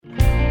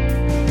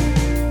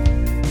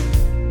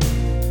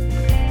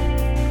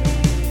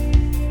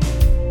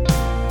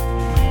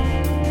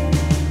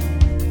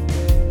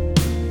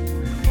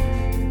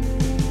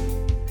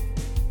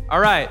All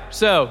right,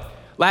 so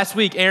last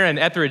week, Aaron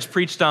Etheridge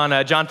preached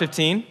on John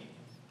 15.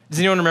 Does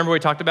anyone remember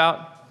what he talked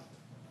about?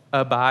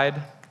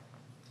 Abide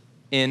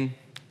in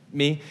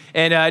me.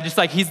 And just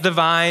like he's the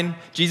vine,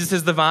 Jesus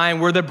is the vine,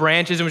 we're the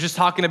branches, and we're just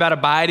talking about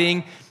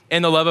abiding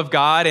in the love of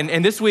God.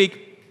 And this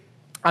week,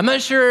 I'm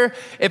not sure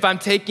if I'm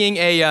taking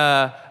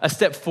a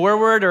step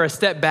forward or a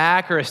step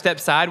back or a step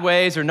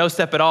sideways or no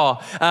step at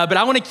all, but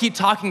I want to keep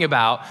talking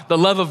about the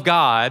love of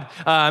God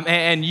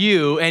and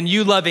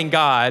you loving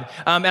God.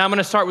 And I'm going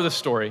to start with a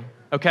story,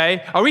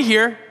 okay? Are we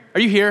here?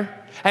 Are you here?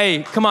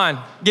 Hey, come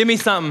on, give me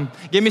something.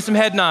 Give me some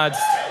head nods.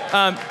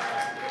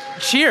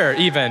 Cheer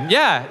even,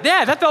 yeah,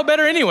 that felt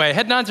better anyway.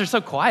 Head nods are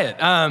so quiet.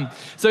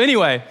 So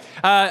anyway,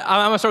 I'm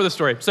gonna start with a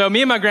story. So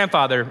me and my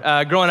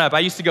grandfather, growing up, I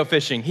used to go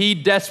fishing. He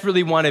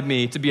desperately wanted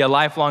me to be a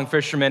lifelong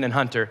fisherman and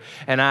hunter,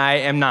 and I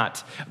am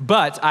not.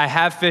 But I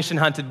have fished and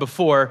hunted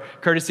before,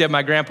 courtesy of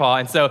my grandpa,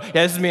 and so,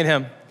 yeah, this is me and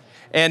him.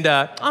 And,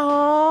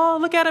 oh,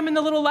 look at him in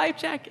the little life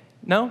jacket.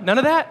 No, none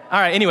of that? All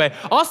right, anyway.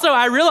 Also,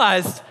 I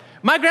realized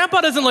my grandpa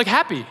doesn't look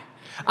happy.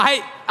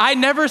 I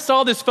never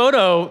saw this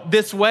photo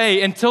this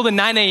way until the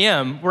 9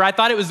 a.m. where I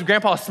thought it was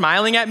Grandpa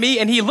smiling at me,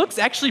 and he looks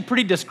actually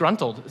pretty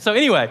disgruntled. So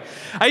anyway,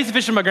 I used to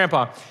fish with my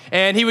grandpa,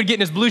 and he would get in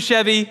his blue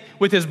Chevy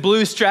with his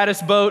blue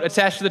Stratus boat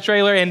attached to the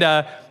trailer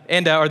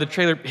or the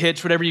trailer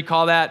hitch, whatever you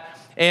call that.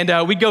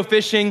 And we'd go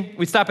fishing.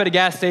 We'd stop at a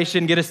gas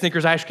station, get a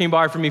Snickers ice cream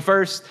bar for me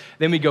first.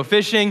 Then we'd go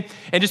fishing.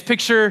 And just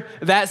picture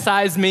that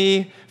size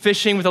me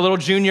fishing with a little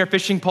junior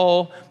fishing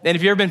pole. And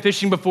if you've ever been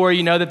fishing before,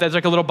 you know that there's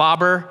like a little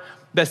bobber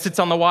that sits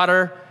on the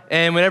water,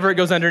 and whenever it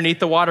goes underneath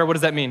the water, what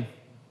does that mean?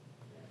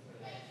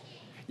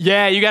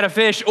 Yeah, you gotta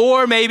fish,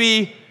 or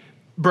maybe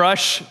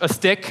brush a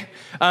stick.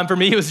 For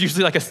me, it was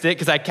usually like a stick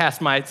because I cast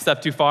my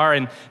stuff too far.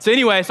 And so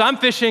anyway, so I'm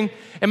fishing,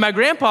 and my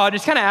grandpa,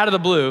 just kind of out of the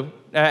blue,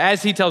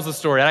 as he tells the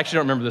story, I actually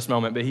don't remember this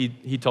moment, but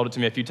he told it to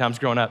me a few times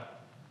growing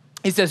up.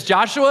 He says,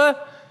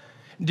 Joshua,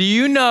 do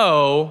you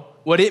know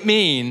what it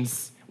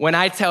means when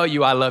I tell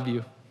you I love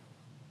you?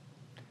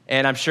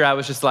 And I'm sure I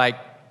was just like,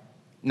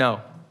 no.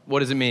 What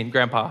does it mean,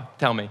 Grandpa?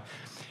 Tell me.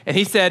 And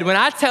he said, when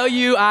I tell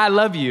you I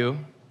love you,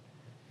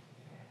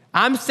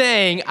 I'm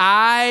saying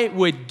I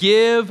would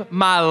give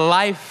my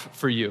life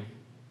for you.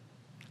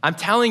 I'm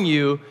telling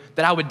you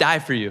that I would die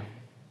for you.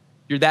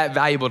 You're that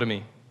valuable to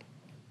me.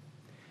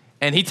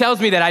 And he tells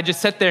me that. I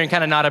just sat there and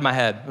kind of nodded my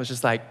head. I was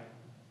just like,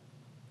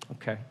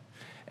 okay.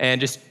 And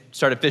just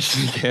started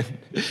fishing again.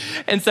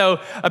 And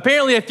so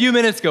apparently a few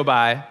minutes go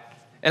by,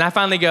 and I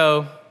finally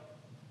go,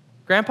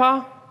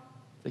 Grandpa?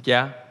 Like,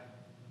 yeah.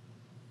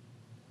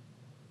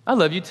 I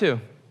love you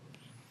too.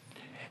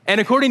 And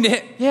according to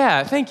him,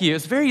 yeah, thank you.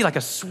 It's very like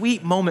a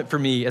sweet moment for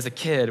me as a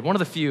kid, one of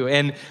the few.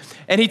 And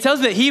he tells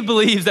me that he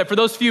believes that for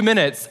those few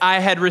minutes, I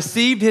had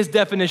received his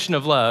definition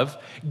of love,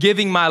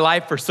 giving my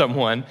life for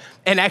someone,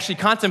 and actually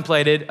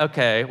contemplated,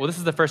 okay, well, this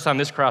is the first time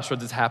this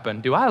crossroads has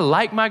happened. Do I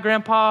like my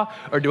grandpa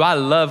or do I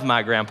love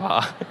my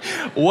grandpa?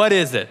 What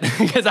is it?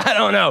 Because I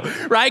don't know,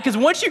 right? Because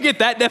once you get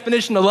that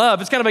definition of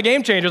love, it's kind of a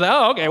game changer. It's like,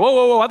 oh, okay,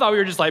 whoa, I thought we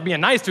were just like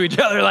being nice to each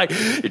other. Like,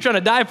 you're trying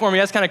to die for me.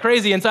 That's kind of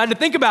crazy. And so I had to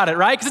think about it,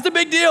 right? Because it's a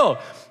big deal.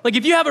 Like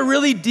if you have a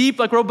really deep,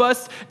 like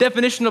robust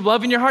definition of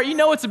love in your heart, you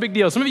know it's a big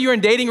deal. Some of you are in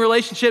dating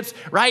relationships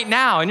right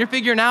now and you're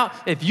figuring out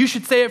if you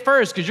should say it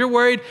first because you're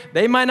worried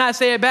they might not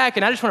say it back.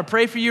 And I just want to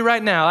pray for you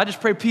right now. I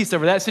just pray peace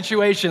over that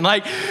situation.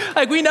 Like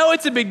we know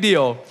it's a big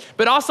deal,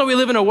 but also we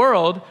live in a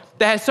world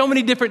that has so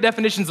many different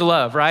definitions of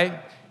love,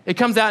 right? It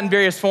comes out in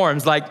various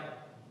forms. Like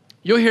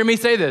you'll hear me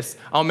say this.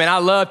 Oh man, I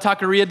love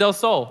Taqueria del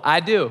Sol. I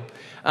do.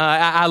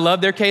 I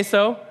love their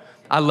queso.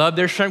 I love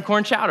their shrimp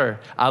corn chowder.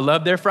 I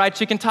love their fried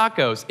chicken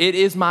tacos. It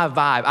is my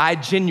vibe.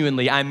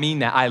 I mean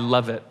that. I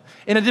love it.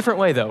 In a different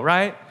way though,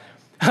 right?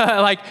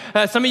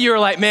 Some of you are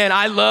like, man,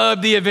 I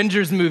love the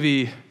Avengers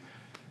movie.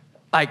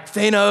 Like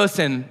Thanos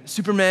and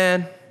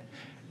Superman.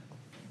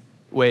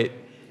 Wait,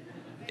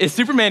 is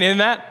Superman in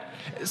that?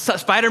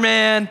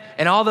 Spider-Man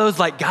and all those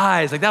like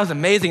guys, like that was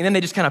amazing. And then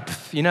they just kind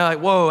of, like,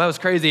 whoa, that was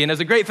crazy. And it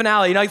was a great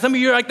finale. Like some of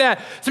you are like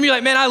that. Some of you are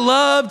like, man, I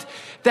loved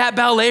that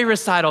ballet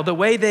recital, the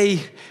way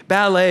they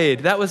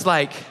balleted. That was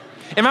like,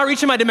 am I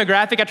reaching my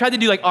demographic? I tried to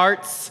do like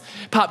arts,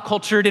 pop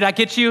culture. Did I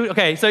get you?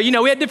 Okay, so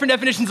we had different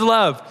definitions of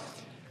love.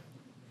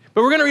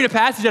 But we're gonna read a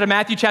passage out of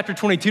Matthew chapter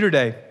 22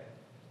 today,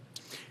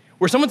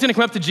 where someone's gonna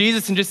come up to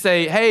Jesus and just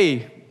say,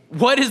 hey,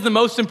 what is the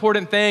most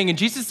important thing? And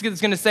Jesus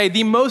is gonna say,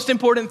 the most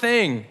important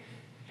thing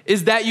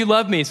is that you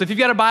love me. So if you've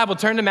got a Bible,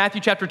 turn to Matthew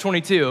chapter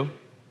 22.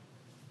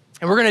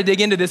 And we're gonna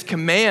dig into this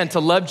command to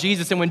love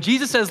Jesus. And when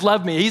Jesus says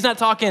love me, he's not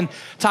talking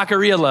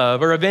taqueria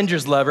love or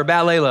Avengers love or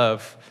ballet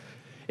love.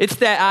 It's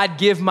that I'd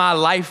give my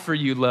life for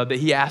you love that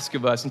he asks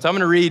of us. And so I'm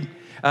gonna read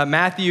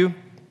Matthew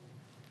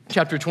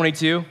chapter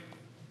 22. I'm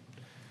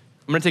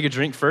gonna take a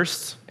drink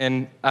first,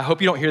 and I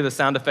hope you don't hear the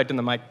sound effect in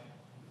the mic.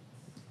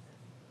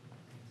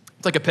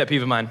 It's like a pet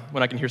peeve of mine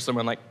when I can hear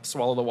someone like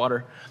swallow the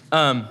water.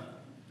 All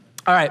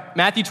right,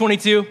 Matthew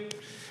 22.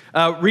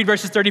 Read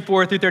verses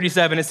 34 through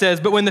 37. It says,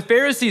 but when the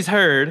Pharisees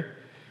heard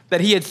that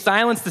he had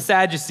silenced the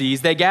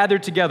Sadducees, they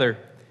gathered together.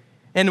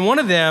 And one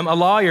of them, a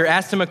lawyer,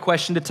 asked him a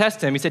question to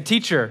test him. He said,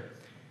 teacher,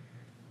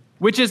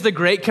 which is the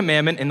great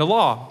commandment in the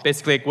law?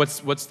 Basically, like,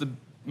 what's the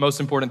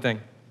most important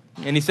thing?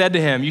 And he said to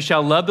him, you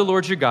shall love the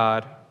Lord your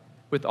God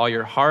with all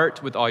your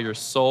heart, with all your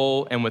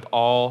soul, and with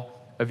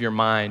all of your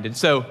mind. And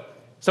so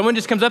someone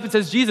just comes up and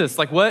says, Jesus,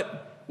 like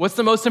what's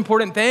the most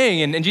important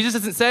thing? And Jesus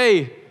doesn't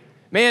say,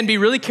 man, be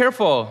really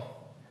careful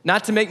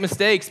not to make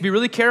mistakes. Be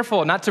really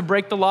careful not to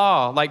break the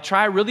law. Like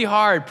try really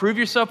hard, prove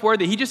yourself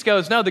worthy. He just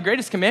goes, no, the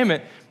greatest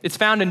commandment, it's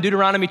found in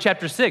Deuteronomy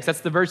chapter 6. That's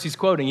the verse he's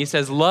quoting. He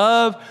says,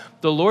 love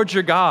the Lord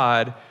your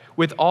God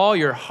with all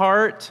your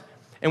heart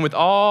and with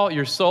all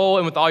your soul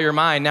and with all your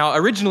mind. Now,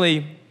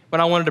 originally,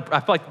 when I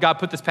felt like God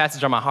put this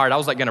passage on my heart, I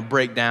was like gonna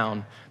break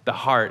down the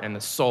heart and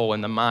the soul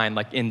and the mind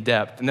like in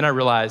depth. And then I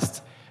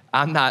realized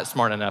I'm not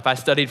smart enough. I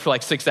studied for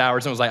like 6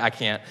 hours and was like, I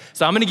can't.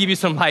 So I'm gonna give you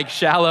some like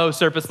shallow,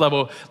 surface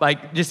level,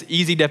 like just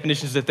easy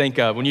definitions to think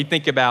of when you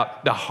think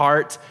about the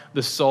heart,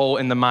 the soul,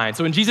 and the mind.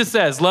 So when Jesus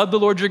says, love the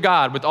Lord your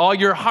God with all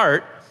your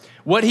heart,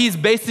 what he's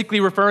basically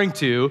referring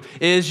to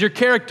is your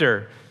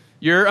character,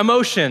 your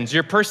emotions,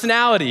 your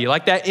personality,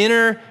 like that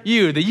inner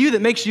you, the you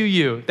that makes you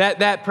you,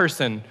 that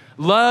person.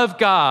 Love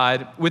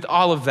God with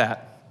all of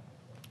that,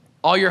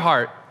 all your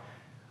heart.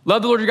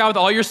 Love the Lord your God with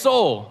all your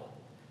soul.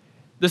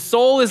 The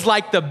soul is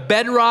like the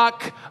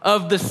bedrock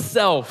of the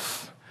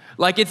self.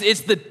 Like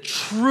it's the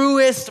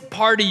truest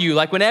part of you.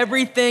 Like when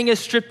everything is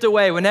stripped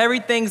away, when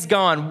everything's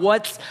gone,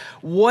 what's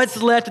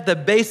left at the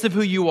base of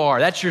who you are?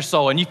 That's your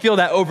soul. And you feel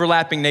that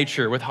overlapping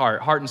nature with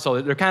heart and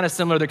soul. They're kind of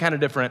similar, they're kind of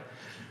different.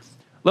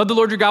 Love the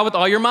Lord your God with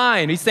all your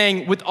mind. He's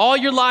saying with all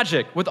your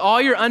logic, with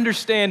all your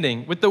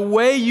understanding, with the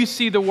way you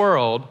see the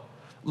world,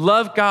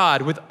 love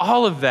God with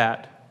all of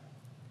that.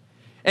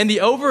 And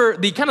the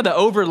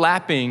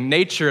overlapping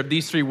nature of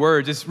these three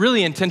words is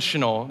really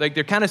intentional. Like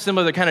they're kind of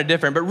similar, they're kind of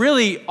different. But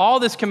really, all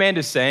this command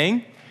is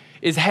saying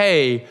is,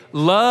 hey,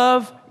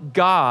 love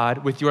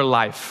God with your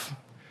life.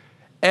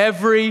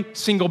 Every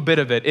single bit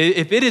of it.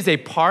 If it is a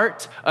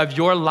part of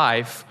your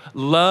life,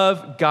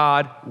 love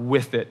God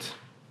with it.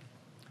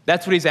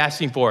 That's what he's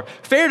asking for.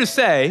 Fair to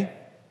say,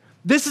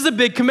 this is a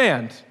big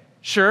command.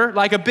 Sure,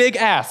 like a big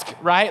ask,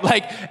 right?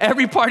 Like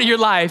every part of your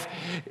life,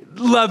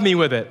 love me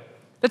with it.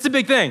 That's a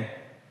big thing.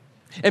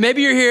 And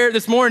maybe you're here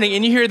this morning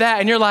and you hear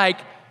that and you're like,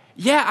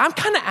 yeah, I'm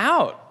kind of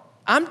out.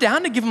 I'm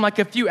down to give him like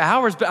a few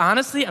hours, but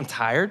honestly, I'm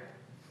tired,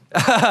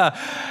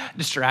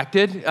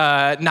 distracted,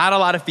 not a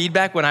lot of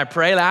feedback when I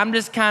pray. Like, I'm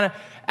just kind of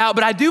out,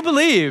 but I do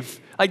believe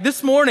like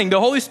this morning, the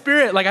Holy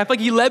Spirit, like I feel like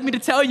he led me to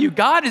tell you,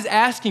 God is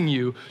asking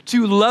you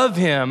to love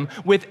him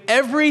with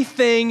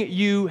everything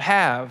you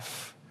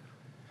have.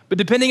 But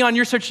depending on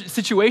your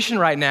situation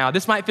right now,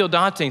 this might feel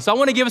daunting. So I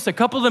want to give us a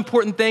couple of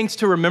important things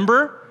to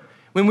remember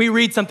when we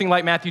read something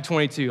like Matthew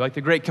 22, like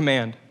the great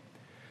command.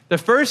 The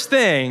first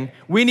thing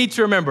we need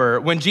to remember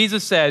when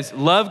Jesus says,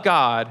 love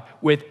God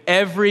with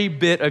every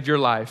bit of your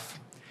life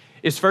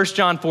is 1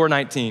 John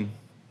 4:19.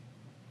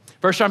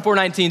 1 John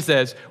 4:19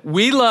 says,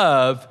 we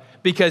love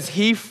because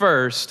he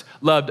first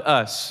loved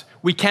us.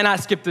 We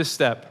cannot skip this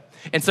step.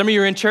 And some of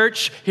you are in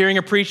church hearing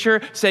a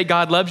preacher say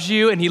God loves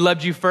you and he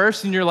loved you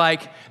first, and you're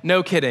like,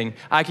 no kidding.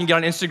 I can get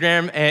on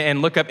Instagram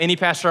and look up any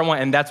pastor I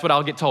want, and that's what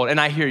I'll get told. And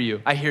I hear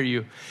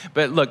you.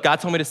 But look, God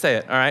told me to say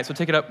it, all right? So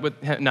take it up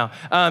with him. No.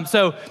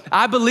 So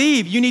I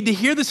believe you need to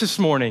hear this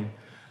morning.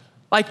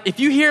 Like if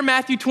you hear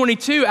Matthew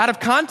 22 out of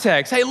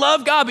context, hey,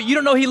 love God, but you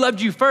don't know he loved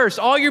you first,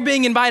 all you're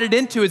being invited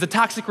into is a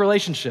toxic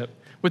relationship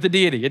with the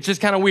deity. It's just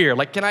kind of weird.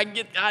 Like, can I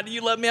get God, do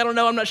you love me? I don't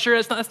know, I'm not sure.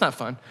 That's not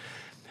fun.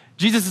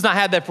 Jesus has not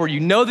had that for you.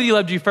 Know that he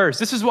loved you first.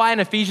 This is why in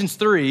Ephesians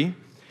 3,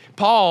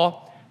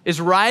 Paul is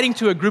writing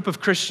to a group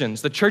of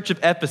Christians, the church of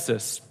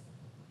Ephesus.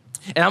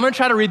 And I'm gonna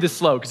try to read this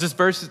slow,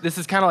 because this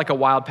is kind of like a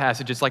wild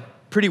passage. It's like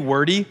pretty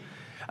wordy,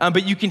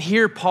 but you can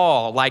hear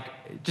Paul like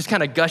just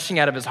kind of gushing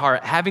out of his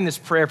heart, having this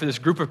prayer for this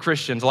group of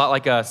Christians, a lot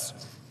like us.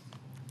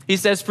 He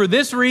says, for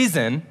this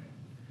reason,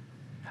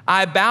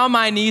 I bow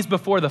my knees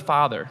before the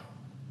Father,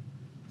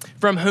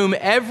 from whom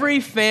every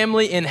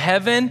family in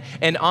heaven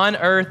and on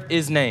earth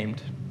is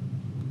named.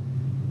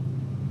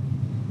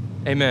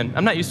 Amen.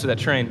 I'm not used to that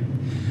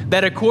train.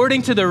 That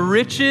according to the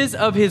riches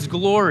of his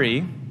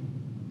glory,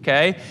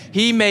 okay,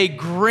 he may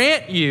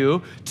grant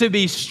you to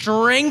be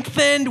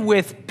strengthened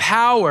with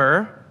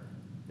power,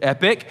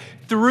 epic,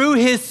 through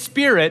his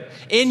Spirit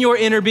in your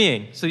inner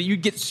being. So that you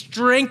get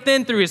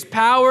strengthened through his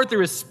power,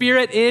 through his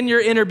Spirit in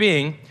your inner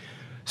being,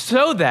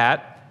 so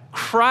that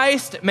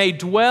Christ may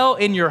dwell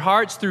in your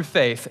hearts through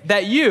faith,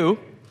 that you,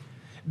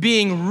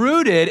 being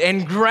rooted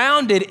and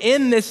grounded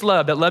in this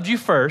love that loved you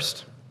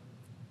first,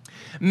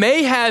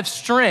 may have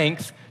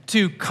strength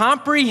to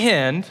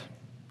comprehend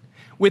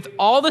with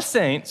all the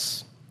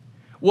saints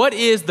what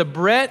is the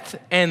breadth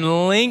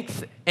and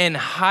length and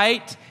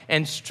height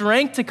and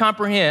strength to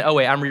comprehend,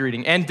 I'm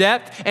rereading, and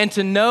depth, and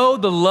to know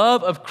the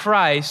love of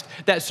Christ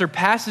that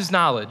surpasses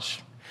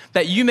knowledge,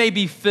 that you may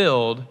be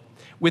filled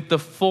with the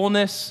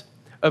fullness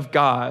of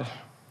God.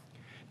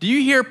 Do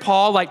you hear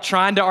Paul like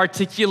trying to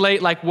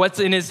articulate like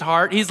what's in his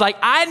heart? He's like,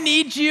 I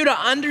need you to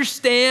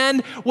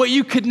understand what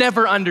you could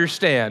never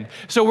understand.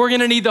 So we're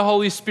gonna need the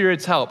Holy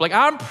Spirit's help. Like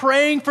I'm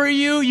praying for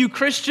you, you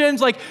Christians,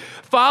 like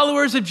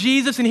followers of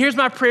Jesus, and here's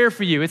my prayer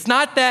for you. It's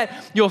not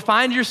that you'll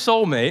find your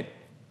soulmate.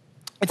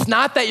 It's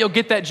not that you'll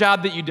get that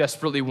job that you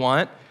desperately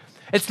want.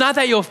 It's not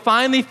that you'll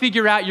finally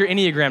figure out your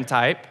Enneagram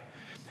type.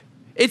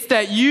 It's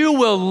that you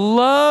will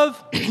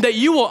love, that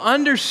you will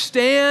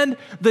understand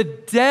the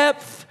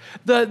depth,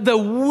 the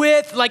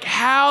width, like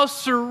how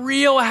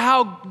surreal,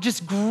 how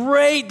just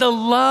great the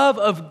love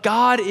of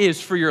God is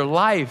for your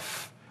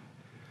life.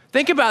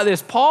 Think about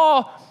this.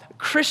 Paul,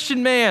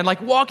 Christian man, like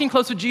walking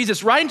close with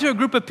Jesus, writing to a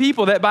group of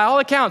people that by all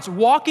accounts,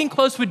 walking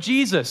close with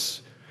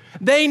Jesus,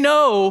 they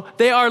know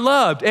they are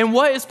loved. And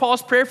what is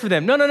Paul's prayer for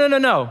them?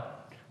 No.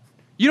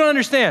 You don't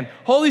understand.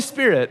 Holy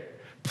Spirit,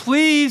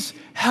 please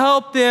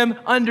help them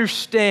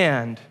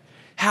understand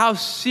how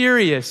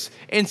serious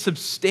and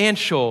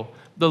substantial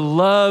the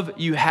love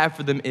you have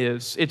for them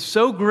is. It's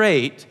so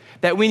great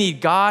that we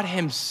need God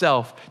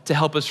himself to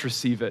help us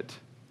receive it.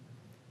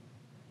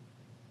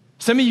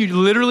 Some of you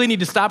literally need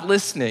to stop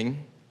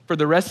listening for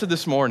the rest of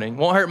this morning,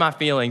 won't hurt my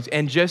feelings,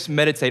 and just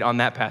meditate on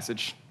that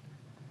passage.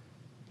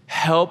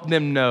 Help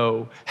them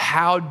know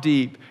how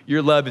deep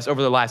your love is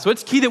over their lives. So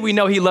it's key that we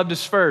know he loved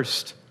us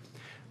first.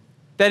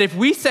 That if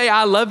we say,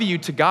 I love you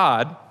to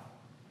God,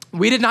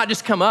 we did not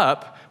just come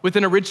up with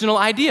an original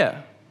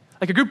idea.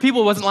 Like a group of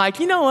people wasn't like,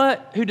 you know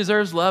what, who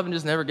deserves love and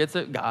just never gets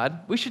it? God.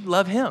 We should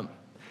love him,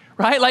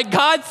 right? Like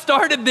God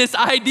started this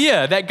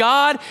idea that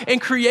God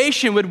and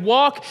creation would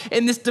walk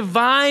in this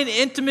divine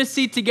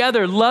intimacy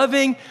together,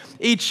 loving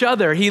each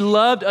other. He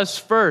loved us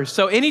first.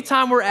 So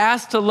anytime we're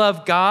asked to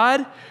love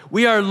God,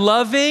 we are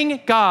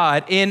loving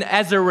God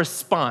as a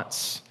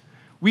response.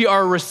 We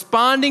are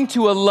responding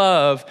to a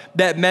love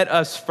that met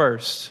us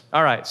first.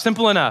 All right,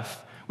 simple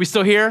enough. We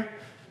still here?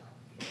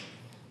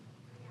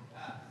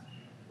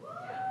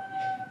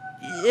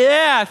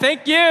 Yeah,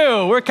 thank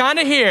you. We're kind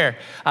of here.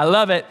 I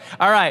love it.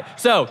 All right,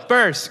 so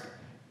first,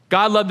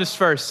 God loved us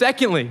first.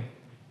 Secondly,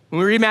 when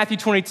we read Matthew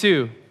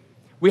 22,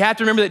 we have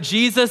to remember that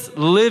Jesus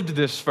lived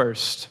this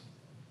first.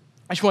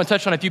 I just want to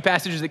touch on a few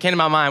passages that came to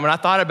my mind when I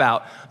thought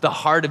about the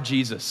heart of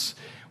Jesus.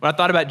 When I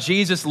thought about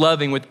Jesus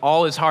loving with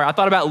all his heart, I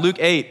thought about Luke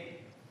 8,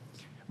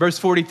 verse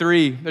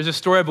 43. There's a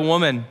story of a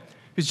woman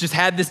who's just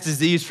had this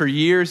disease for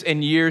years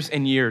and years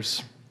and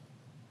years.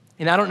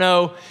 And I don't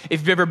know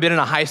if you've ever been in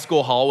a high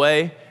school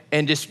hallway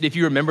and just if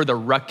you remember the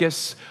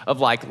ruckus of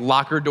like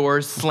locker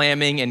doors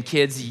slamming and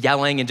kids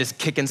yelling and just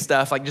kicking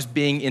stuff, like just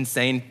being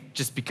insane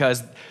just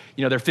because,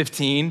 they're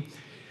 15.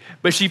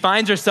 But she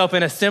finds herself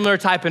in a similar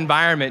type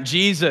environment.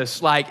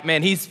 Jesus, like,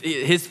 man, his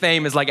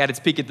fame is like at its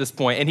peak at this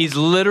point, and he's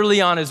literally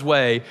on his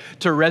way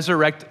to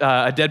resurrect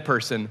a dead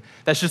person.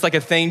 That's just like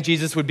a thing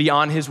Jesus would be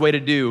on his way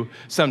to do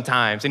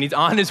sometimes, and he's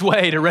on his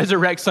way to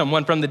resurrect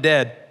someone from the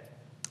dead.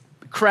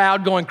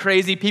 Crowd going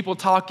crazy, people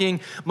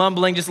talking,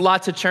 mumbling, just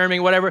lots of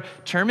churning, whatever.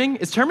 Churning?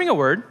 Is churning a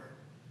word?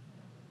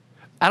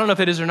 I don't know if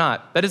it is or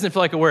not. That doesn't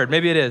feel like a word.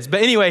 Maybe it is.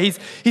 But anyway,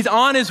 he's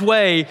on his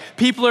way.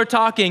 People are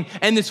talking.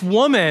 And this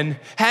woman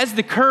has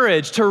the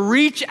courage to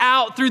reach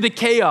out through the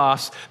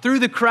chaos, through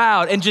the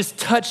crowd, and just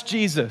touch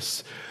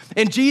Jesus.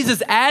 And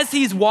Jesus, as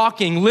he's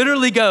walking,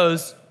 literally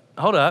goes,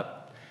 hold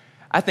up.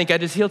 I think I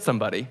just healed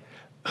somebody.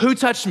 Who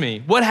touched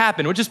me? What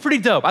happened? Which is pretty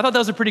dope. I thought that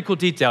was a pretty cool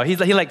detail. He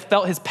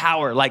felt his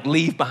power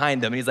leave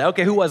behind him. And he's like,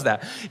 okay, who was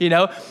that?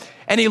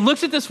 And he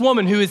looks at this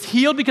woman who is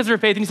healed because of her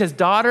faith, and he says,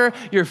 daughter,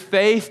 your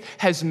faith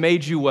has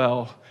made you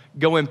well.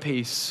 Go in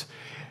peace.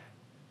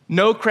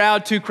 No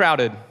crowd too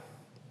crowded.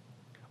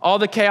 All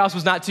the chaos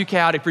was not too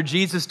chaotic for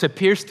Jesus to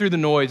pierce through the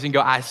noise and go,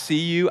 I see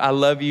you, I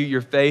love you,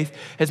 your faith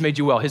has made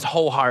you well, his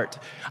whole heart.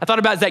 I thought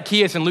about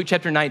Zacchaeus in Luke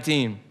chapter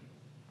 19.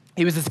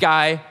 He was this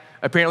guy,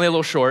 apparently a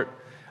little short,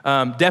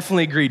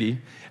 definitely greedy.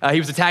 He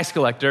was a tax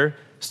collector,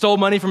 stole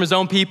money from his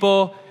own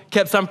people,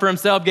 kept some for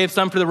himself, gave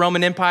some for the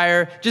Roman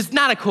Empire. Just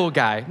not a cool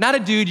guy. Not a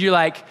dude you're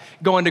like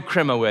going to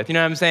Crema with. You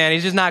know what I'm saying?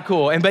 He's just not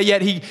cool. But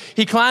yet he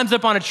climbs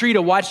up on a tree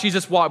to watch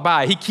Jesus walk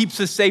by. He keeps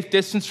a safe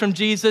distance from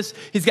Jesus.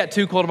 He's got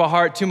too cold of a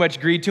heart, too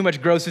much greed, too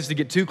much grossness to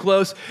get too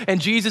close.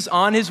 And Jesus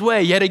on his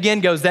way yet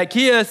again goes,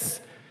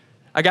 Zacchaeus,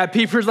 I got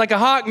peepers like a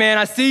hawk, man.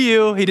 I see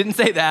you. He didn't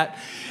say that.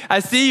 I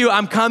see you.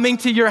 I'm coming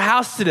to your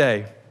house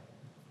today.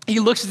 He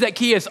looks at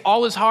Zacchaeus,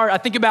 all his heart. I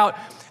think about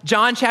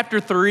John chapter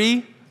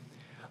 3.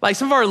 Like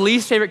some of our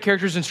least favorite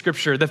characters in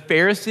scripture, the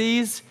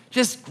Pharisees,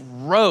 just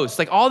gross.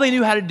 Like all they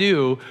knew how to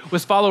do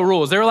was follow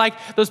rules. They were like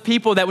those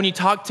people that when you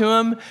talk to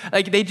them,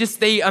 like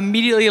they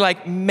immediately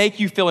like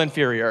make you feel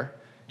inferior.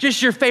 Just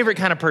your favorite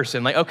kind of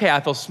person. Like, okay, I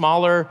feel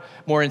smaller,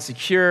 more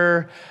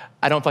insecure.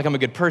 I don't feel like I'm a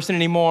good person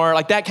anymore.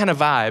 Like that kind of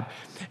vibe.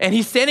 And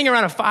he's standing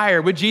around a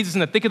fire with Jesus in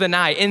the thick of the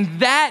night.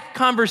 And that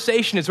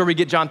conversation is where we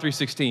get John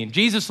 3:16.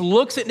 Jesus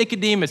looks at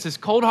Nicodemus, this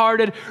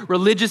cold-hearted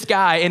religious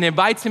guy, and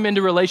invites him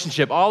into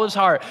relationship, all his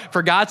heart.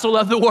 For God so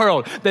loved the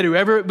world that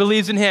whoever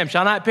believes in him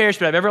shall not perish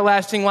but have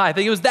everlasting life.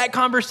 Like it was that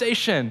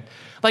conversation.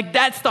 Like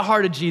that's the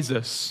heart of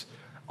Jesus.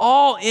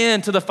 All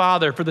in to the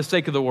Father for the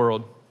sake of the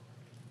world.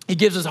 He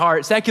gives his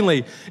heart.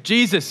 Secondly,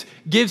 Jesus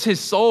gives his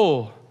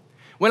soul.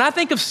 When I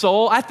think of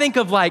soul, I think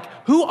of like,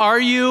 who are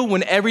you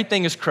when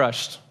everything is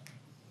crushed?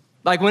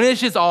 Like when it's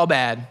just all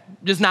bad,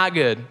 just not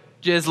good,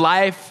 just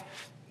life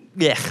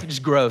yeah,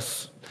 just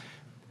gross.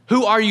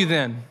 Who are you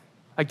then?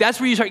 Like that's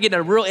where you start getting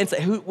a real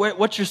insight.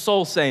 What's your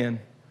soul saying?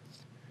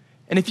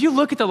 And if you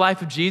look at the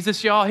life of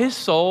Jesus, y'all, his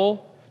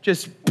soul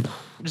just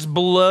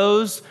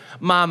blows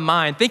my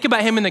mind. Think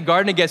about him in the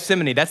Garden of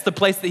Gethsemane. That's the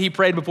place that he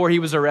prayed before he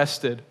was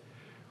arrested.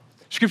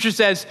 Scripture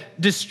says,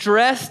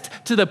 distressed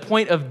to the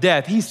point of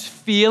death. He's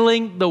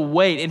feeling the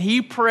weight and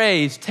he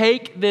prays,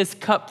 take this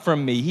cup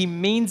from me. He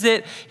means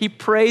it, he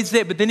prays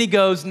it, but then he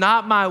goes,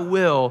 not my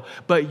will,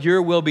 but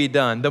your will be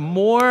done. The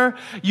more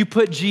you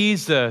put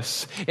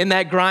Jesus in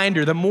that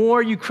grinder, the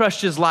more you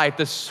crush his life,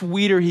 the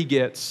sweeter he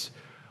gets.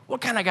 What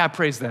kind of guy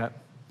prays that?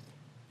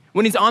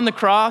 When he's on the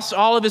cross,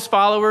 all of his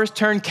followers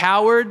turn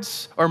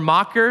cowards or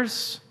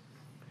mockers.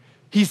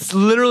 He's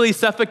literally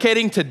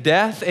suffocating to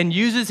death and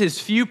uses his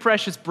few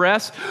precious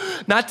breaths,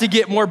 not to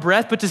get more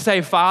breath, but to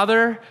say,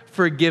 Father,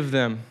 forgive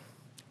them.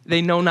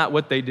 They know not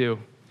what they do.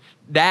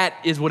 That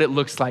is what it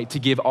looks like to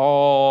give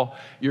all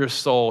your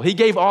soul. He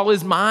gave all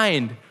his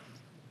mind.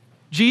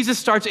 Jesus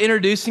starts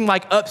introducing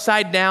like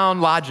upside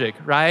down logic,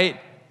 right?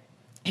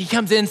 He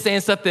comes in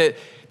saying stuff that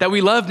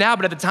we love now,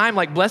 but at the time,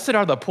 like, blessed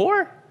are the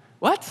poor?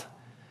 What?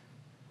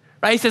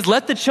 Right? He says,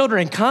 let the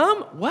children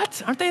come.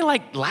 What? Aren't they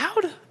like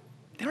loud?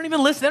 They don't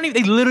even listen.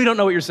 They literally don't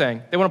know what you're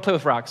saying. They want to play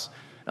with rocks.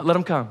 Now, let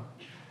them come.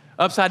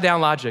 Upside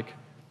down logic.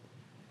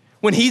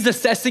 When he's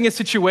assessing a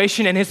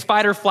situation and his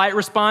fight or flight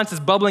response is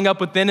bubbling up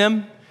within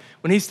him,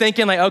 when he's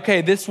thinking like,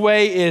 okay, this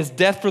way is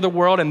death for the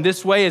world and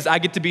this way is I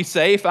get to be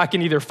safe. I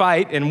can either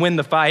fight and win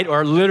the fight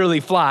or literally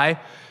fly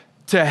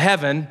to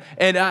heaven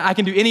and I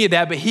can do any of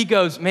that. But he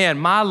goes, man,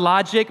 my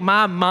logic,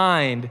 my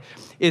mind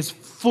is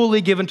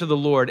fully given to the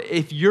Lord.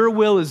 If your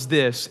will is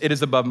this, it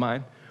is above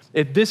mine.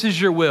 If this is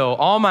your will,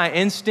 all my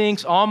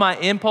instincts, all my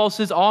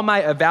impulses, all my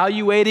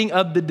evaluating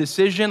of the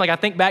decision, like I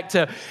think back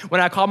to when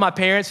I called my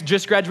parents,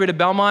 just graduated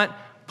Belmont,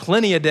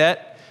 plenty of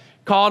debt,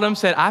 called them,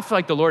 said, I feel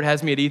like the Lord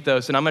has me at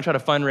Ethos and I'm gonna try to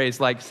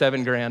fundraise like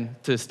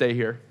 $7,000 to stay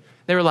here.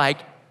 They were like,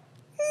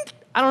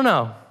 I don't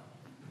know.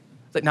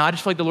 It's like, no, I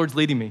just feel like the Lord's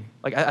leading me.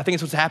 Like, I think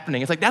it's what's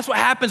happening. It's like, that's what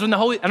happens when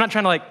I'm not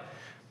trying to like,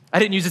 I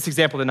didn't use this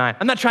example tonight.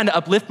 I'm not trying to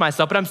uplift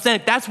myself, but I'm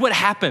saying that's what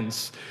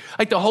happens.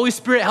 Like the Holy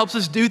Spirit helps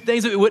us do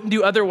things that we wouldn't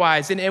do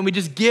otherwise, and we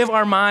just give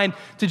our mind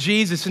to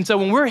Jesus. And so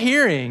when we're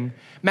hearing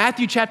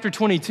Matthew chapter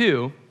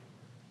 22,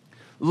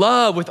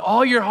 love with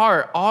all your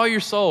heart, all your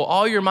soul,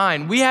 all your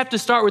mind, we have to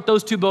start with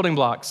those two building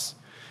blocks.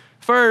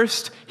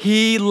 First,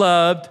 he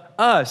loved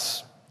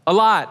us a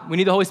lot. We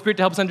need the Holy Spirit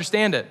to help us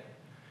understand it.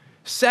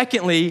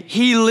 Secondly,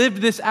 he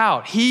lived this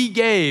out. He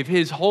gave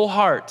his whole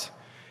heart,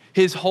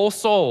 his whole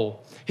soul,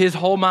 his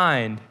whole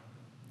mind.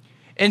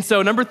 And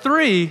so number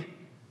 3,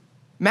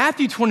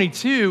 Matthew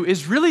 22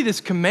 is really this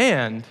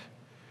command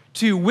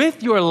to,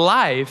 with your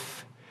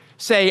life,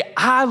 say,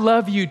 I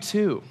love you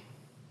too.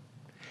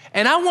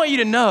 And I want you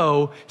to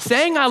know,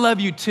 saying I love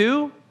you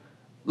too,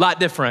 a lot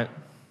different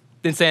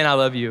than saying I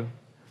love you.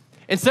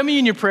 And some of you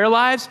in your prayer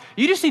lives,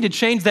 you just need to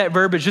change that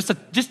verbiage,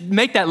 just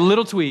make that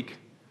little tweak.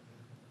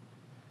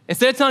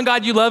 Instead of telling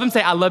God you love him,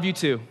 say I love you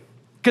too.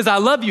 Because I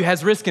love you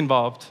has risk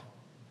involved.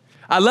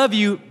 I love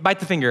you, bite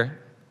the finger.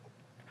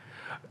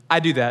 I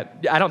do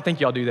that. I don't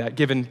think y'all do that,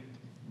 given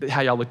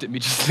how y'all looked at me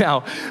just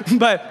now.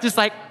 But just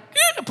like,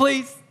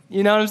 please,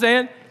 you know what I'm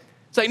saying?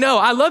 It's like, no,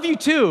 I love you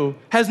too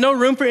has no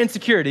room for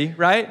insecurity,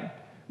 right?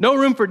 No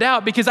room for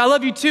doubt, because I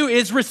love you too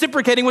is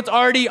reciprocating what's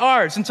already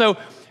ours. And so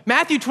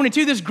Matthew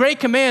 22, this great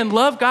command,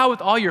 love God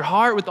with all your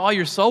heart, with all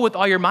your soul, with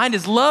all your mind,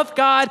 is love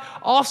God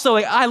also.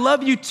 Like, I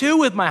love you too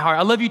with my heart.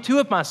 I love you too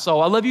with my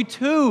soul. I love you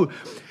too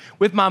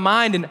with my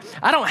mind. And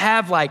I don't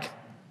have like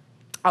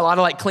a lot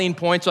of like clean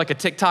points, like a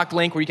TikTok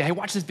link where you can, hey,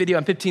 watch this video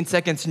in 15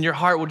 seconds and your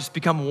heart will just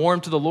become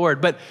warm to the Lord.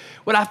 But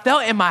what I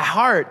felt in my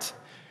heart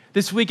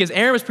this week, as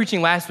Aaron was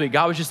preaching last week,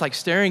 God was just like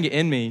staring it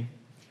in me,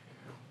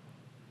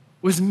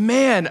 was,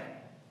 man,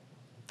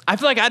 I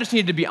feel like I just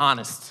needed to be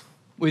honest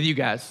with you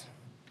guys.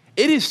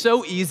 It is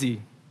so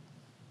easy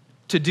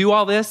to do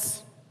all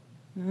this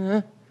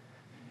and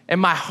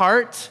my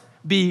heart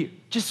be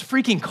just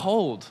freaking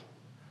cold,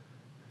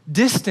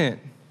 distant,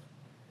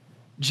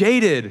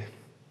 jaded,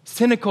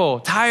 cynical,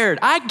 tired.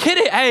 I get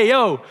it. Hey,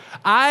 yo,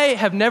 I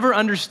have never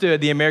understood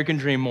the American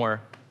dream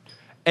more.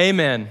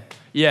 Amen.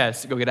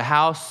 Yes, go get a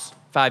house,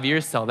 5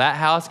 years, sell that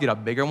house, get a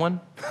bigger one.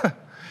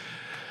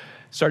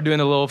 Start doing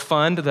a little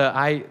fund,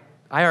 the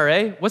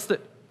IRA. What's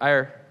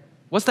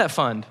that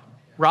fund?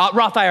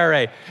 Roth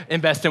IRA.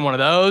 Invest in one of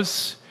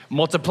those.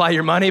 Multiply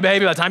your money,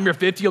 baby. By the time you're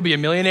 50, you'll be a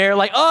millionaire.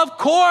 Like, of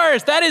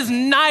course, that is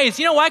nice.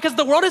 You know why? Because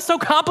the world is so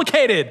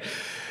complicated.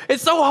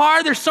 It's so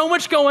hard. There's so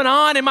much going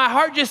on. And my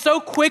heart just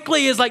so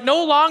quickly is like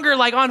no longer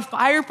like on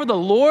fire for the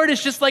Lord.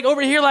 It's just like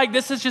over here, like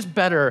this is just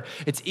better.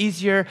 It's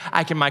easier.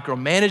 I can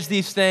micromanage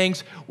these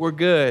things. We're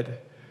good.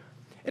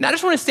 And I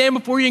just want to stand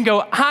before you and go,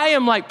 I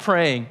am like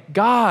praying,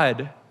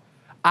 God,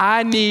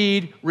 I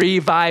need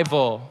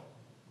revival.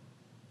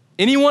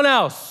 Anyone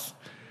else?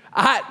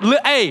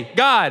 Hey,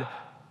 God,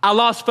 I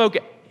lost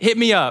focus. Hit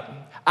me up.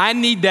 I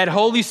need that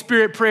Holy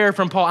Spirit prayer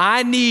from Paul.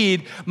 I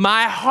need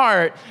my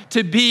heart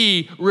to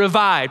be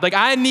revived. Like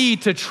I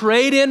need to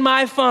trade in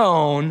my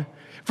phone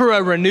for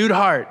a renewed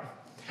heart.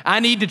 I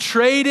need to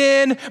trade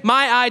in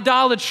my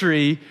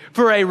idolatry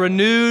for a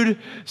renewed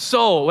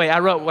soul. Wait, I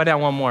wrote down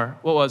one more.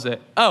 What was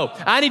it? Oh,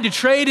 I need to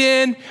trade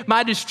in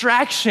my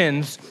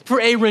distractions for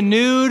a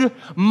renewed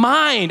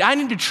mind. I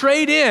need to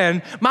trade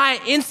in my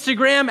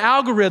Instagram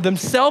algorithm,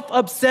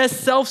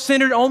 self-obsessed,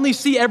 self-centered, only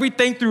see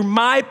everything through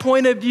my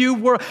point of view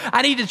world.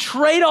 I need to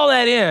trade all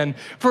that in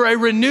for a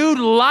renewed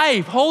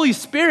life. Holy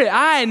Spirit,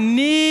 I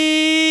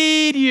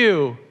need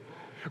you.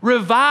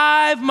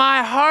 Revive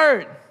my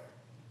heart.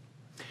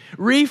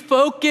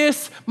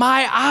 Refocus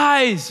my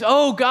eyes.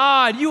 Oh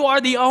God, you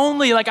are the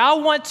only. I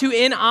want to,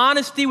 in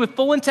honesty, with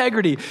full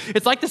integrity.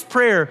 It's like this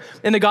prayer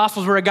in the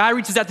Gospels where a guy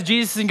reaches out to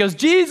Jesus and goes,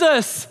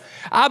 Jesus,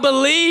 I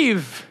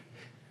believe.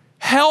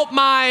 Help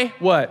my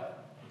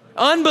what?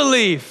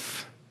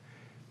 Unbelief.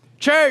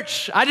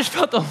 Church, I just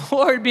felt the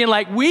Lord being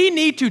like, we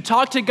need to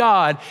talk to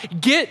God,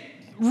 get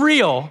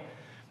real.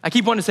 I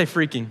keep wanting to say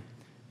freaking.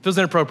 Feels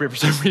inappropriate for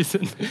some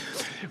reason.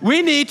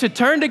 We need to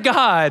turn to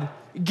God,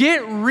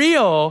 get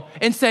real,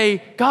 and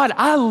say, God,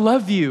 I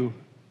love you.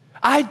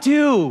 I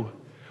do.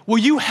 Will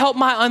you help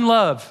my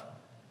unlove?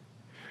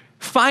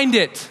 Find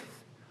it.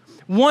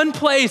 One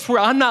place where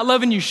I'm not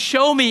loving you,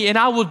 show me, and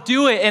I will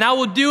do it. And I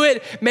will do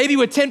it maybe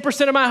with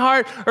 10% of my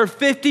heart or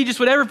 50, just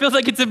whatever feels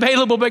like it's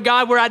available. But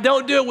God, where I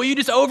don't do it, will you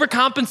just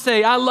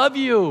overcompensate? I love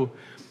you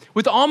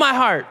with all my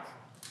heart,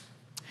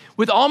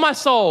 with all my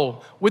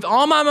soul, with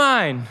all my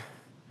mind,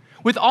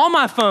 with all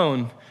my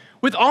phone,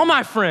 with all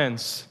my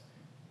friends,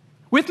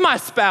 with my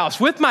spouse,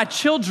 with my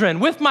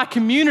children, with my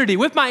community,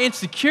 with my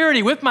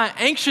insecurity, with my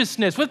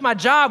anxiousness, with my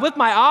job, with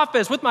my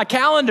office, with my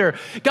calendar.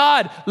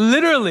 God,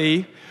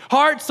 literally,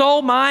 heart,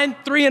 soul, mind,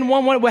 3 in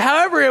 1,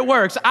 however it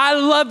works, I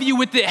love you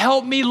with it.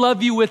 Help me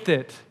love you with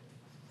it.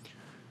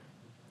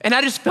 And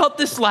I just felt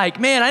this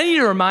man, I need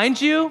to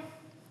remind you,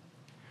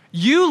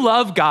 you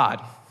love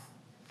God.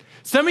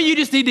 Some of you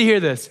just need to hear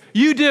this.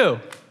 You do.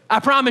 I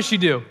promise you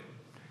do.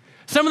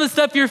 Some of the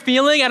stuff you're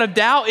feeling out of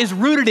doubt is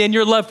rooted in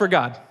your love for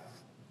God.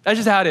 That's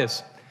just how it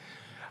is.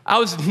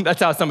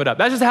 That's how I sum it up.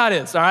 That's just how it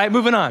is, all right?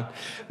 Moving on.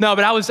 No,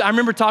 but I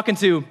remember talking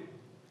to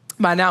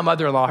my now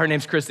mother-in-law. Her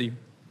name's Chrissy.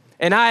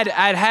 And I'd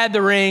had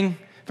the ring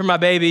for my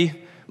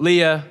baby,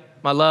 Leah,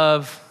 my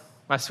love,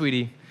 my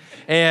sweetie.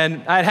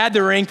 And I'd had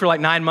the ring for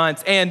 9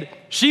 months. And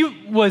she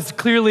was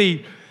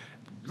clearly,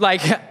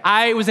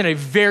 I was in a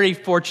very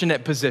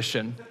fortunate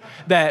position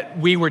that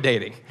we were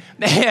dating.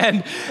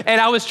 And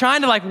I was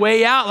trying to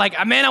weigh out,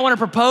 man, I want to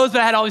propose,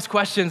 but I had all these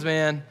questions,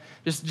 man.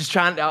 Just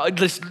trying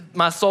to,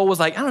 my soul was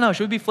I don't know,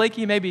 should we be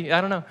flaky? Maybe,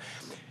 I don't know.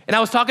 And I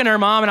was talking to her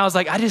mom and I was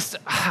like, it's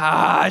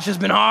just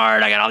been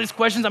hard. I got all these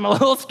questions. I'm a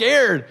little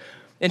scared.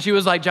 And she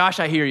was like, Josh,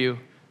 I hear you.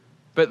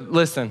 But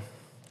listen,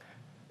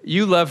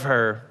 you love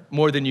her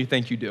more than you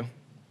think you do.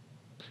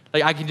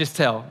 I can just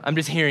tell. I'm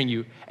just hearing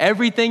you.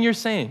 Everything you're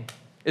saying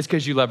is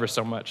because you love her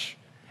so much.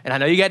 And I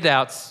know you got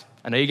doubts.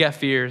 I know you got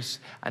fears.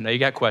 I know you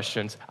got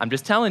questions. I'm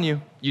just telling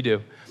you, you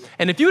do.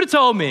 And if you would have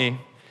told me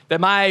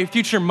that my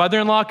future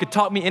mother-in-law could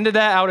talk me into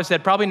that, I would have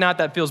said, probably not,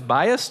 that feels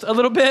biased a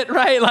little bit,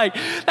 right?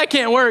 That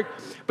can't work.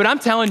 But I'm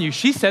telling you,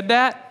 she said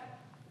that,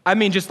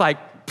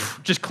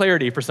 just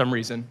clarity for some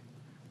reason.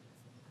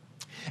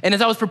 And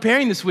as I was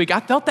preparing this week, I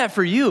felt that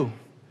for you.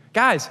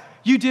 Guys,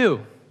 you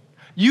do.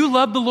 You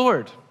love the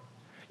Lord.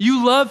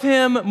 You love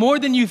him more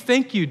than you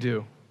think you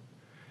do.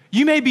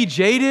 You may be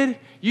jaded.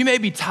 You may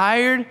be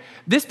tired.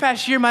 This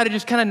past year might have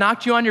just kind of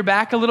knocked you on your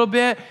back a little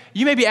bit.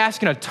 You may be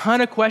asking a ton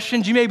of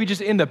questions. You may be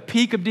just in the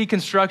peak of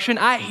deconstruction.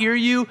 I hear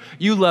you.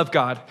 You love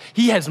God.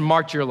 He has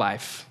marked your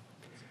life.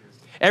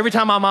 Every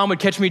time my mom would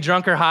catch me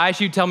drunk or high,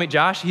 she would tell me,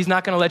 Josh, he's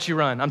not going to let you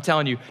run. I'm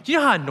telling you. Do you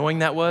know how annoying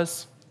that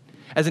was?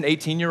 As an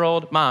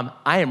 18-year-old, Mom,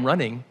 I am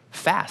running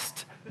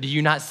fast. Do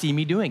you not see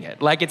me doing it?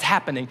 It's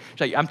happening.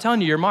 She's like, I'm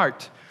telling you, you're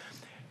marked.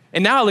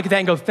 And now I look at that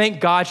and go,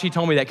 thank God she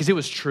told me that because it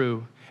was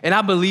true. And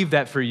I believe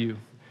that for you.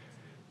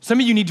 Some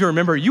of you need to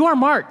remember, you are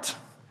marked.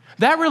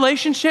 That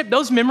relationship,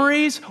 those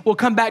memories will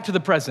come back to the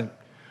present.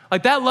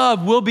 That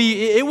love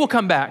it will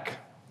come back.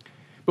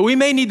 But we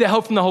may need the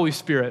help from the Holy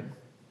Spirit.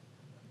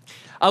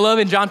 I love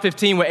in John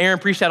 15 what Aaron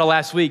preached out of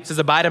last week. It says,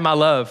 abide in my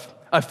love.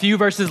 A few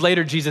verses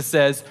later, Jesus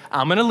says,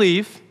 I'm going to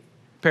leave,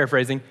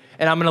 paraphrasing,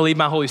 and I'm going to leave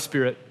my Holy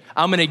Spirit.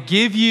 I'm going to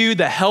give you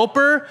the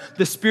helper,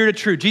 the Spirit of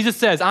truth. Jesus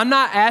says, I'm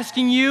not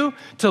asking you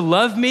to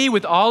love me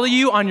with all of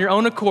you on your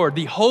own accord.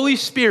 The Holy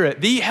Spirit,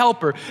 the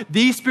helper,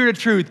 the Spirit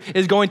of truth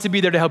is going to be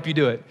there to help you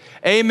do it.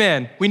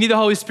 Amen. We need the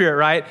Holy Spirit,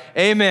 right?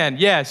 Amen.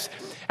 Yes.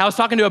 I was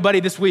talking to a buddy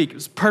this week. It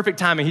was perfect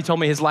timing. He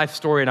told me his life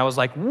story, and I was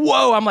like,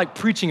 whoa, I'm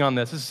preaching on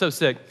this. This is so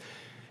sick.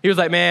 He was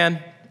like,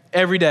 man,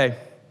 every day,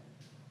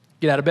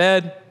 get out of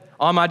bed,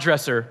 on my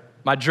dresser,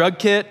 my drug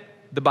kit,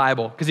 the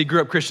Bible, because he grew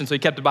up Christian, so he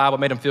kept the Bible,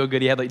 made him feel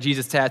good. He had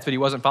Jesus tats, but he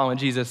wasn't following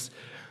Jesus.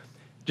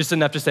 Just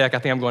enough to say, I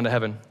think I'm going to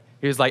heaven.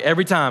 He was like,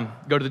 every time,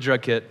 go to the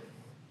drug kit.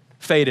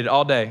 Faded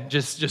all day,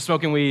 just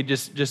smoking weed,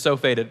 just so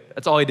faded.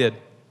 That's all he did.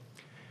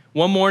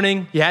 One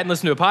morning, he hadn't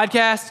listened to a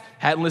podcast,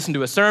 hadn't listened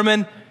to a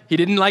sermon. He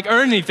didn't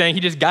earn anything.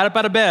 He just got up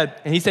out of bed,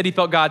 and he said he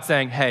felt God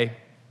saying, hey,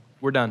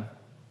 we're done.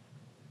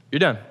 You're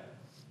done.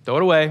 Throw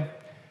it away.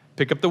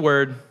 pick up the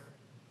word,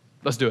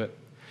 let's do it.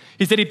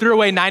 He said he threw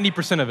away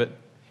 90% of it.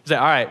 He said,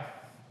 all right,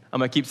 I'm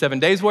gonna keep 7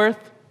 days worth,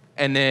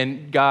 and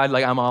then God,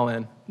 like I'm all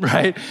in,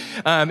 right?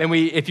 And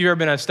if you've ever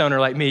been a stoner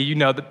like me, you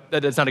know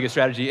that's not a good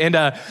strategy. And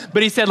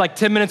but he said like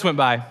 10 minutes went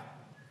by,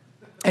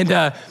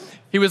 and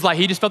he was like,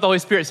 he just felt the Holy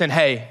Spirit saying,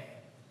 hey,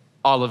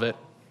 all of it,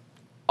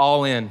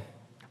 all in.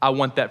 I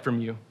want that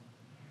from you.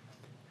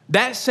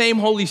 That same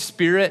Holy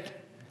Spirit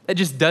that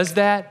just does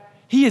that,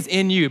 he is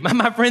in you.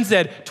 My friend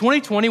said,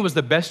 2020 was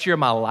the best year of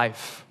my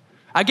life.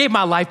 I gave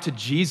my life to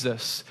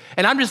Jesus.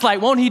 And I'm just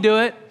like, won't he do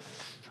it?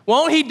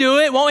 Won't he do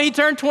it? Won't he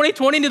turn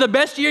 2020 into the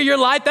best year of your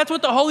life? That's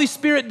what the Holy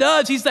Spirit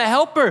does. He's the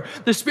helper,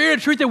 the Spirit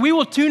of truth, that we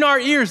will tune our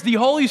ears. The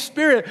Holy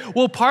Spirit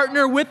will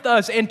partner with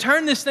us and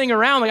turn this thing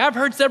around. Like I've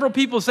heard several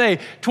people say,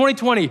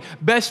 2020,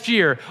 best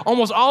year.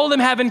 Almost all of them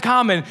have in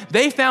common,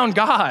 they found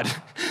God.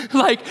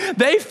 Like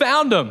they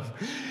found him.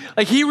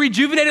 Like he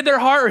rejuvenated their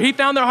heart, or he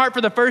found their heart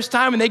for the first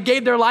time and they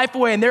gave their life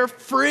away and they're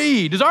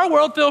free. Does our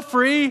world feel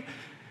free?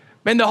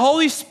 Man, the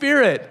Holy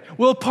Spirit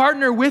will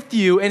partner with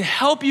you and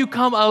help you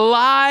come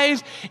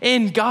alive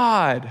in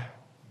God.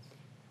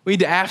 We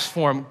need to ask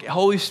for him.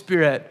 Holy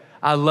Spirit,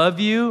 I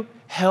love you.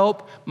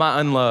 Help my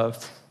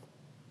unloved.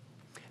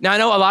 Now, I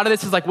know a lot of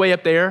this is like way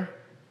up there,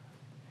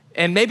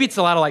 and maybe it's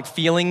a lot of like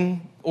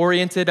feeling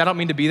oriented. I don't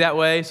mean to be that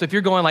way. So if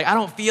you're going like, I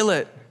don't feel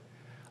it.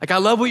 Like, I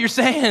love what you're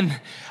saying.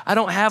 I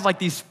don't have like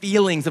these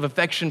feelings of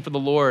affection for the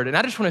Lord. And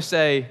I just want to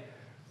say,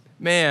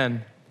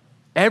 man,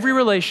 every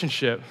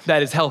relationship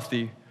that is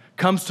healthy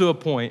comes to a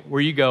point where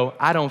you go,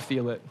 I don't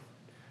feel it,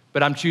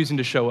 but I'm choosing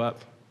to show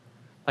up.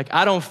 Like,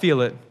 I don't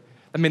feel it.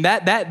 I mean,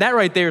 that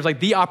right there is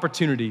like the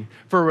opportunity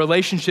for a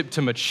relationship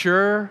to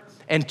mature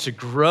and to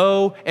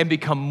grow and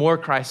become more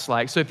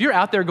Christ-like. So if you're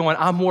out there going,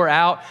 I'm wore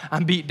out,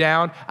 I'm beat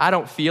down, I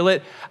don't feel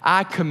it,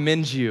 I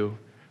commend you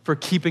for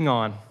keeping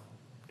on,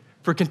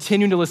 for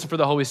continuing to listen for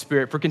the Holy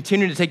Spirit, for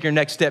continuing to take your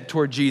next step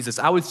toward Jesus.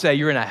 I would say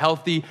you're in a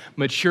healthy,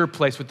 mature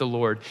place with the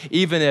Lord,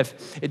 even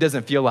if it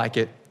doesn't feel like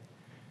it.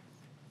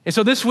 And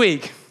so this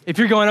week, if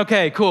you're going,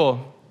 okay,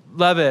 cool,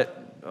 love it,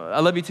 I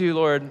love you too,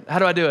 Lord, how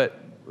do I do it?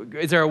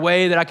 Is there a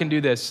way that I can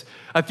do this?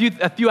 A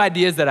few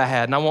ideas that I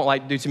had, and I won't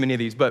like do too many of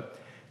these, but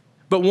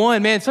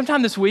one, man,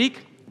 sometime this week,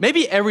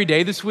 maybe every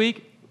day this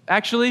week,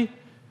 actually,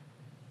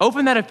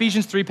 open that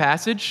Ephesians 3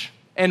 passage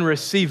and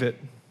receive it.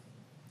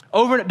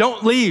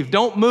 Don't leave,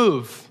 don't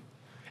move.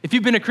 If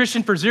you've been a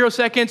Christian for 0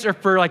 seconds or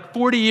for like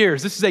 40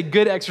 years, this is a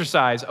good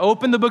exercise.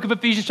 Open the book of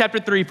Ephesians chapter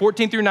 3,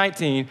 14 through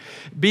 19.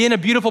 Be in a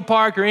beautiful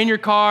park or in your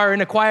car or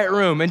in a quiet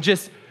room and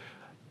just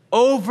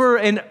over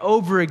and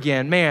over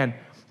again, man,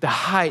 the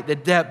height, the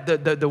depth,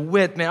 the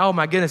width, man, oh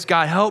my goodness,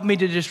 God, help me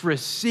to just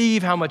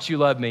receive how much you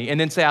love me and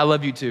then say, I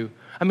love you too.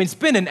 I mean,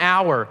 spend an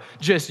hour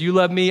just, you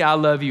love me, I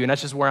love you, and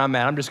that's just where I'm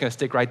at. I'm just gonna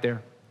stick right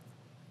there.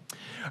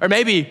 Or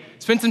maybe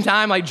spend some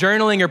time like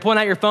journaling or pulling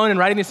out your phone and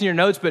writing this in your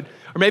notes, or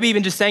maybe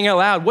even just saying out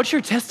loud, what's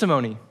your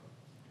testimony?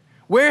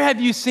 Where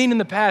have you seen in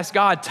the past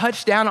God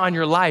touch down on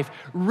your life?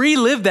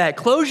 Relive that.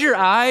 Close your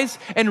eyes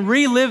and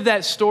relive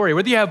that story.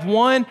 Whether you have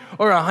 1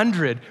 or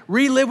 100,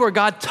 relive where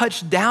God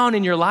touched down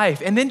in your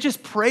life, and then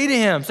just pray to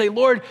him. Say,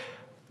 Lord,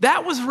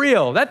 that was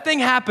real. That thing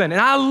happened,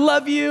 and I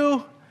love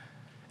you.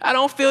 I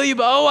don't feel you,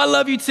 but oh, I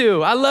love you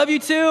too. I love you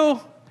too.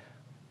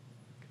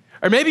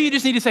 Or maybe you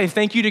just need to say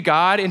thank you to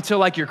God until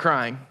like you're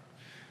crying.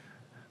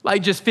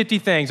 Like just 50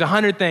 things,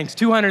 100 things,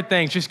 200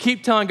 things. Just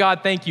keep telling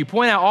God thank you.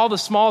 Point out all the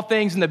small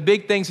things and the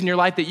big things in your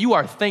life that you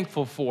are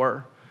thankful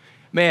for.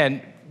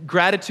 Man,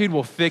 gratitude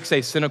will fix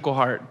a cynical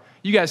heart.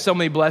 You got so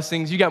many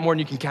blessings. You got more than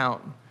you can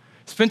count.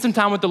 Spend some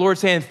time with the Lord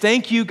saying,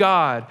 thank you,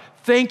 God.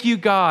 Thank you,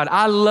 God.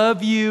 I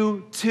love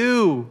you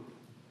too.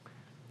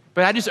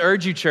 But I just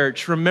urge you,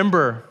 church,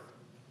 remember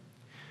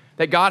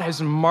that God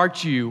has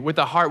marked you with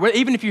a heart.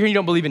 Even if you're here and you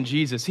don't believe in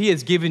Jesus, he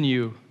has given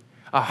you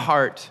a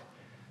heart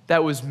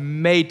that was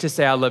made to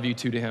say, I love you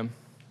too to him.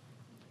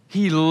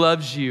 He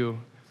loves you.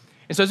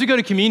 And so as we go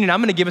to communion,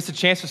 I'm gonna give us a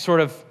chance to sort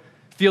of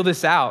feel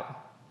this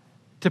out,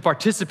 to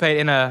participate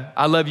in a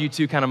I love you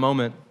too kind of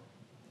moment.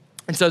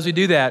 And so as we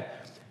do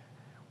that,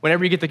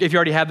 whenever you get if you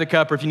already have the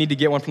cup or if you need to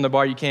get one from the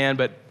bar, you can,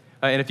 but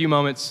in a few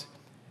moments,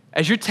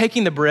 as you're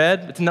taking the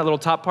bread, it's in that little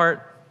top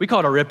part, we call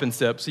it a rip and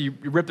sip. So you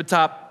rip the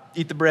top,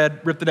 eat the bread,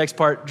 rip the next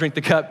part, drink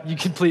the cup. You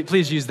can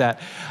please use that.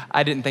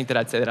 I didn't think that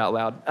I'd say that out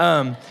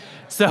loud.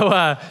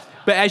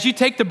 But as you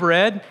take the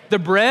bread,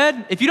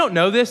 if you don't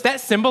know this,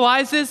 that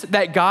symbolizes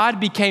that God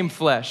became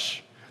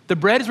flesh. The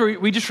bread is where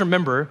we just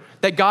remember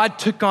that God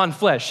took on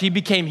flesh. He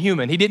became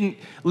human. He didn't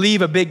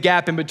leave a big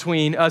gap in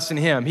between us and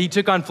him. He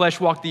took on flesh,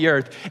 walked the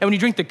earth. And when you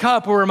drink the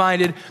cup, we're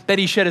reminded that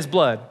he shed his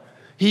blood.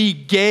 He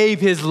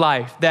gave his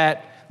life,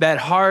 that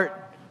heart,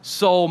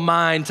 soul,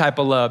 mind type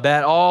of love,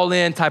 that all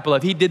in type of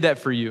love. He did that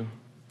for you.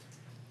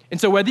 And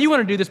so whether you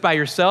want to do this by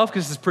yourself,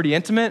 because this is pretty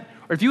intimate,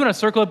 or if you want to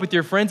circle up with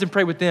your friends and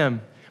pray with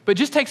them, but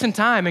just take some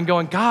time and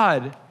going,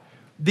 God,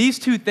 these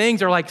two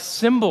things are like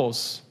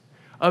symbols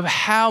of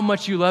how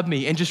much you love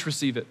me, and just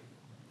receive it.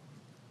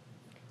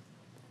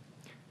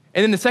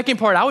 And then the second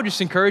part, I would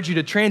just encourage you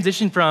to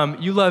transition from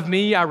you love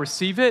me, I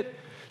receive it,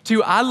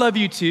 to I love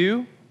you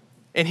too,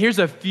 And here's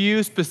a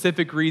few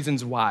specific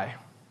reasons why.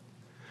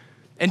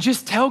 And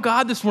just tell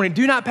God this morning,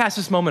 do not pass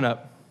this moment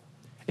up.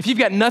 If you've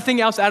got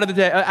nothing else out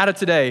of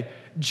today,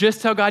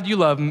 just tell God you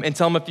love him and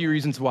tell him a few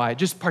reasons why.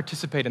 Just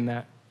participate in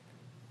that.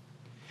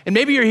 And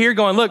maybe you're here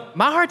going, look,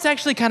 my heart's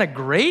actually kind of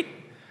great.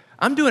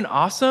 I'm doing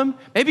awesome.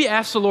 Maybe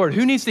ask the Lord,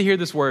 who needs to hear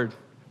this word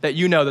that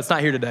you know that's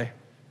not here today?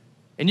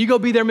 And you go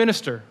be their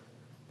minister.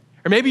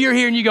 Or maybe you're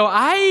here and you go,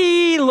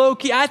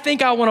 I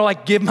think I want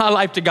to give my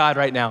life to God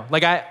right now.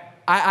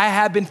 I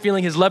have been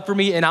feeling his love for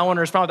me and I want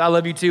to respond with, I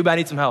love you too, but I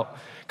need some help.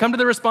 Come to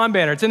the Respond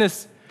banner. It's in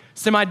this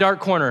semi-dark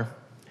corner.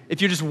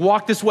 If you just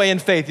walk this way in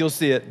faith, you'll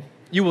see it.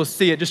 You will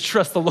see it. Just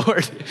trust the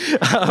Lord.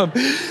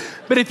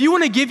 But if you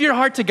want to give your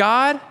heart to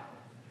God,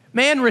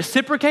 man,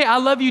 reciprocate, I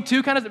love you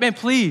too, man,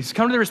 please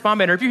come to the Respond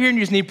banner. If you're here and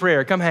you just need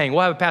prayer, come hang.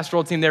 We'll have a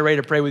pastoral team there ready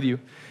to pray with you.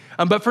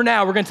 But for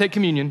now, we're going to take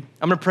communion.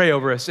 I'm going to pray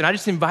over us. And I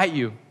just invite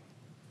you,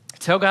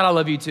 tell God I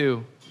love you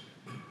too.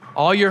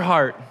 All your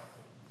heart,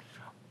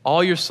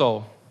 all your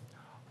soul,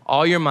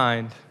 all your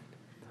mind,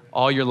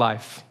 all your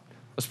life.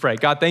 Let's pray.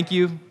 God, thank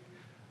you.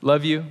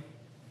 Love you.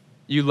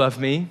 You love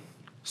me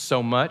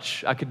so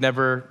much. I could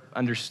never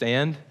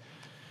understand,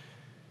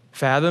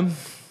 fathom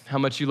how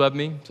much you love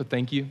me. So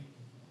thank you.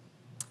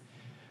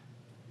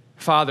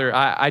 Father,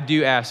 I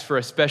do ask for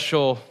a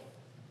special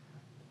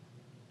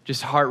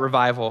just heart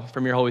revival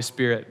from your Holy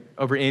Spirit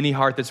over any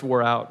heart that's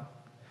wore out.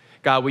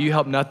 God, will you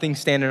help nothing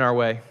stand in our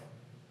way?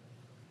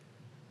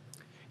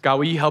 God,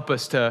 will you help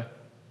us to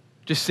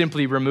just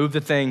simply remove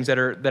the things that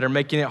are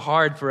making it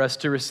hard for us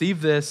to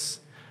receive this?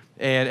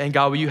 And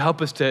God, will you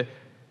help us to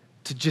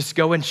just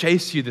go and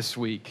chase you this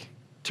week,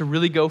 to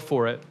really go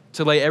for it,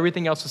 to lay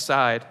everything else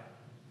aside?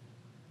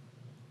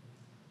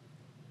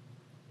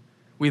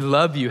 We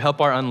love you. Help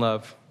our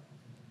unlove.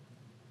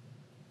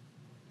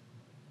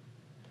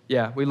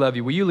 Yeah, we love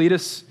you. Will you lead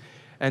us?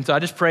 And so I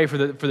just pray for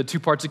the two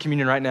parts of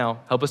communion right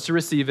now. Help us to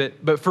receive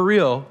it. But for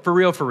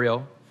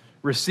real,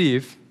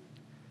 receive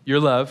your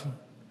love.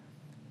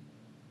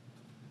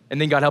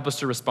 And then God, help us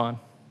to respond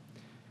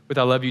with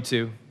I love you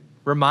too.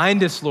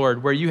 Remind us,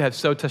 Lord, where you have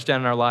so touched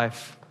down in our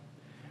life.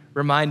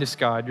 Remind us,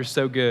 God, you're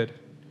so good.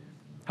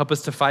 Help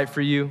us to fight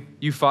for you.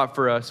 You fought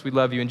for us. We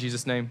love you in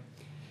Jesus' name.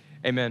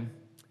 Amen.